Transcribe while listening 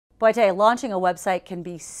Boy, I tell you, launching a website can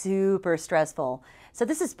be super stressful. So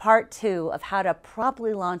this is part 2 of how to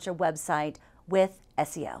properly launch a website with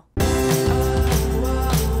SEO.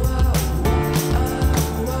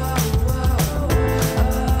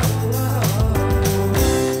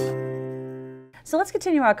 So let's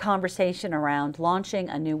continue our conversation around launching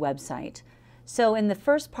a new website. So in the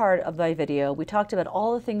first part of my video, we talked about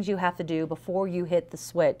all the things you have to do before you hit the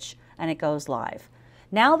switch and it goes live.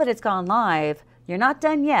 Now that it's gone live, you're not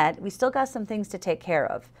done yet. We still got some things to take care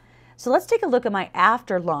of. So let's take a look at my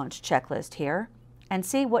after launch checklist here and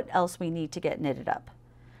see what else we need to get knitted up.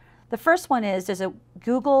 The first one is there's a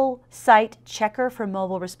Google site checker for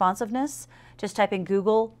mobile responsiveness. Just type in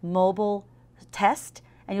Google mobile test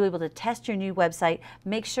and you'll be able to test your new website.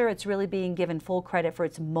 Make sure it's really being given full credit for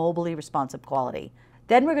its mobilely responsive quality.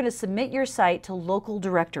 Then we're going to submit your site to local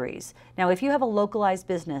directories. Now, if you have a localized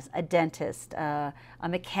business, a dentist, a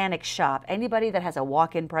mechanic shop, anybody that has a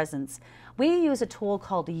walk-in presence, we use a tool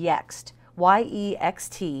called Yext,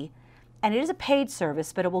 Y-E-X-T, and it is a paid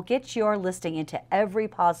service, but it will get your listing into every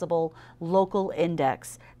possible local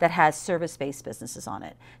index that has service-based businesses on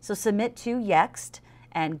it. So submit to Yext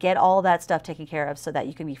and get all that stuff taken care of so that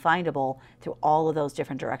you can be findable through all of those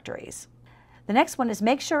different directories. The next one is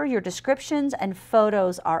make sure your descriptions and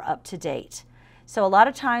photos are up to date. So a lot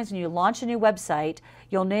of times when you launch a new website,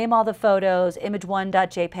 you'll name all the photos,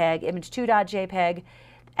 image1.jpg, image2.jpg,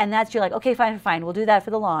 and that's, you're like, okay, fine, we'll do that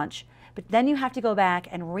for the launch. But then you have to go back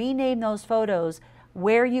and rename those photos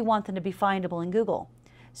where you want them to be findable in Google.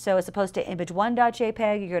 So as opposed to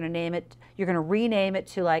image1.jpg, you're going to rename it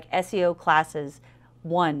to like SEO classes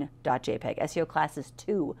 1.jpg, SEO classes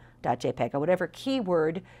 2.jpg, or whatever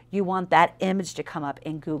keyword you want that image to come up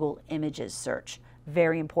in Google Images search.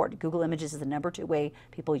 Very important. Google Images is the #2 way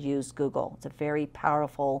people use Google. It's a very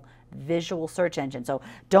powerful visual search engine. So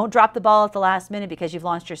don't drop the ball at the last minute because you've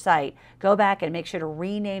launched your site. Go back and make sure to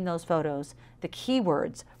rename those photos, the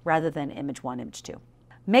keywords, rather than image 1, image 2.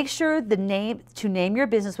 Make sure to name your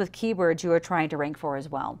business with keywords you are trying to rank for as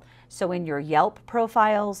well. So in your Yelp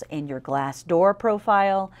profiles, in your Glassdoor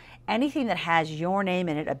profile, anything that has your name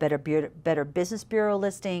in it, a Better Business Bureau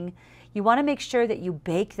listing, you want to make sure that you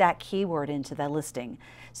bake that keyword into that listing.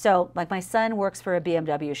 So like my son works for a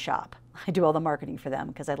BMW shop. I do all the marketing for them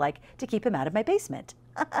because I like to keep him out of my basement.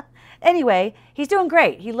 Anyway, he's doing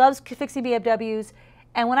great. He loves fixing BMWs.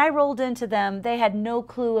 And when I rolled into them, they had no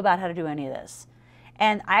clue about how to do any of this.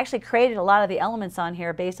 And I actually created a lot of the elements on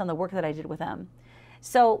here based on the work that I did with them.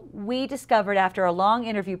 So we discovered after a long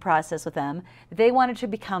interview process with them, that they wanted to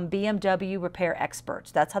become BMW repair experts.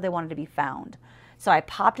 That's how they wanted to be found. So I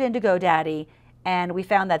popped into GoDaddy and we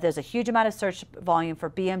found that there's a huge amount of search volume for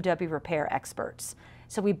BMW repair experts.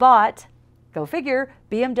 So we bought, go figure,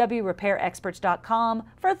 BMWRepairExperts.com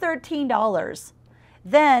for $13.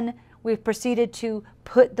 Then we proceeded to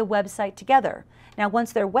put the website together. Now,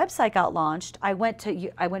 once their website got launched, I went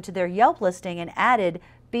to their Yelp listing and added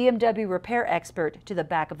BMW Repair Expert to the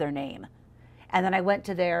back of their name. And then I went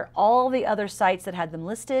to all the other sites that had them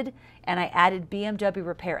listed, and I added BMW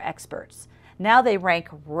Repair Experts. Now they rank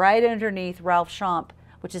right underneath Ralph Schomp,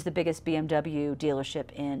 which is the biggest BMW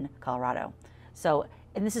dealership in Colorado. So,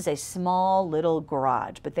 and this is a small little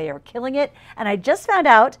garage, but they are killing it. And I just found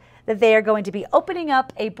out that they are going to be opening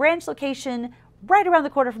up a branch location right around the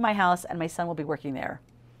corner from my house, and my son will be working there.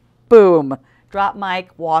 Boom. Drop mic,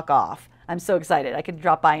 walk off. I'm so excited. I can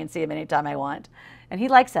drop by and see him anytime I want. And he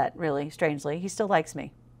likes that, really, strangely. He still likes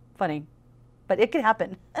me. Funny. But it can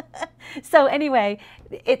happen. So anyway,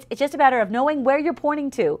 it's just a matter of knowing where you're pointing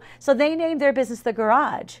to. So they named their business The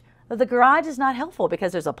Garage. Well, the garage is not helpful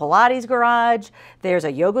because there's a Pilates garage, there's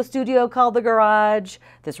a yoga studio called The Garage,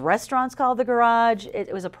 there's restaurants called The Garage.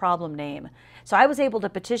 It was a problem name. So I was able to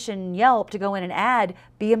petition Yelp to go in and add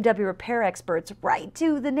BMW Repair Experts right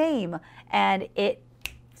to the name, and it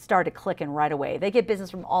started clicking right away. They get business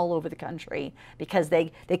from all over the country because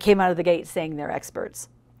they came out of the gate saying they're experts.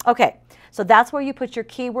 Okay, so that's where you put your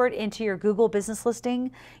keyword into your Google business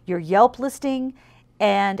listing, your Yelp listing,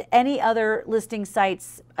 and any other listing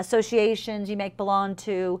sites, associations you may belong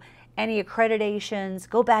to, any accreditations.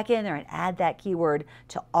 Go back in there and add that keyword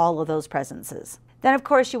to all of those presences. Then, of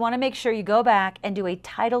course, you want to make sure you go back and do a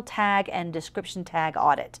title tag and description tag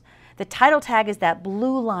audit. The title tag is that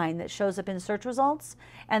blue line that shows up in search results,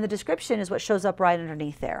 and the description is what shows up right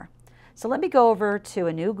underneath there. So let me go over to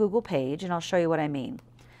a new Google page, and I'll show you what I mean.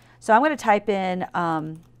 So I'm going to type in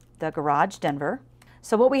the Garage Denver.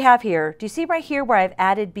 So what we have here, do you see right here where I've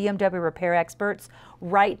added BMW Repair Experts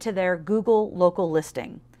right to their Google local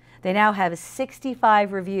listing? They now have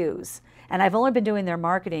 65 reviews, and I've only been doing their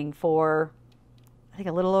marketing for, I think,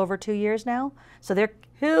 a little over 2 years now. So they're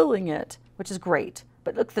killing it, which is great.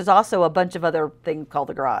 But look, there's also a bunch of other things called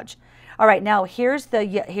the garage. All right, now here is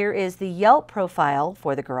the Yelp profile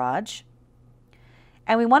for the garage.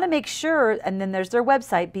 And we want to make sure, and then there's their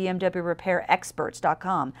website,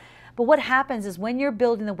 bmwrepairexperts.com. But what happens is when you're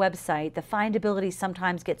building the website, the findability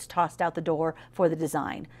sometimes gets tossed out the door for the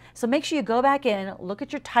design. So make sure you go back in, look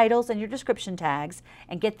at your titles and your description tags,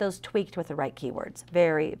 and get those tweaked with the right keywords.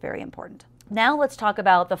 Very, very important. Now let's talk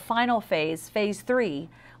about the final phase, phase 3,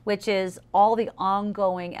 which is all the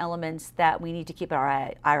ongoing elements that we need to keep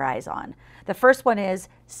our eyes on. The first one is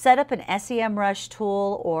set up an SEMrush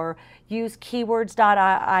tool or use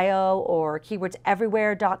keywords.io or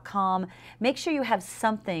keywordseverywhere.com. Make sure you have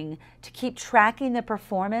something to keep tracking the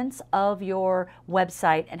performance of your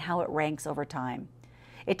website and how it ranks over time.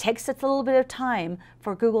 It takes a little bit of time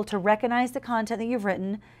for Google to recognize the content that you've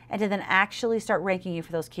written and to then actually start ranking you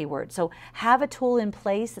for those keywords. So have a tool in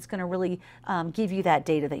place that's going to really give you that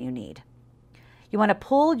data that you need. You want to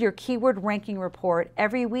pull your keyword ranking report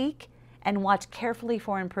every week and watch carefully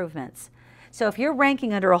for improvements. So if you're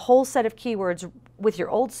ranking under a whole set of keywords with your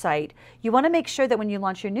old site, you want to make sure that when you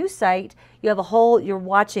launch your new site, you're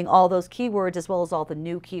watching all those keywords as well as all the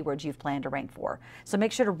new keywords you've planned to rank for. So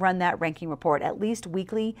make sure to run that ranking report at least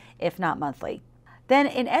weekly, if not monthly. Then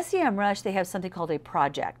in SEMrush, they have something called a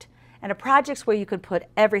project. And a project's where you could put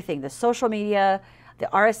everything, the social media, the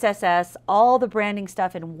RSS, all the branding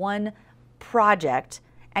stuff in one project,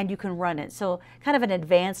 and you can run it. So kind of an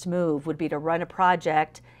advanced move would be to run a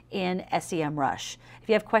project in SEMrush. If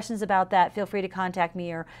you have questions about that, feel free to contact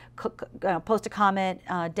me or post a comment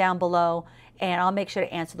down below, and I'll make sure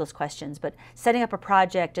to answer those questions. But setting up a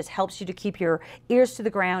project just helps you to keep your ears to the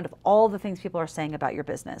ground of all the things people are saying about your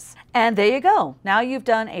business. And there you go. Now you've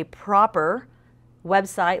done a proper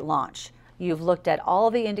website launch. You've looked at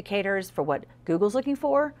all the indicators for what Google's looking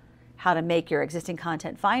for, how to make your existing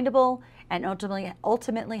content findable, and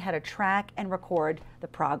ultimately how to track and record the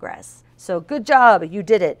progress. So good job, you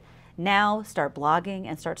did it. Now start blogging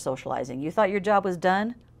and start socializing. You thought your job was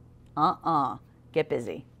done? Get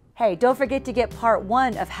busy. Hey, don't forget to get part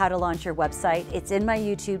 1 of how to launch your website. It's in my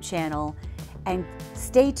YouTube channel. And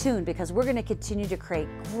stay tuned because we're going to continue to create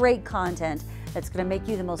great content that's going to make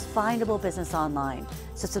you the most findable business online.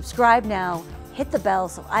 So subscribe now, hit the bell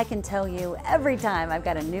so I can tell you every time I've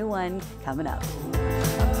got a new one coming up.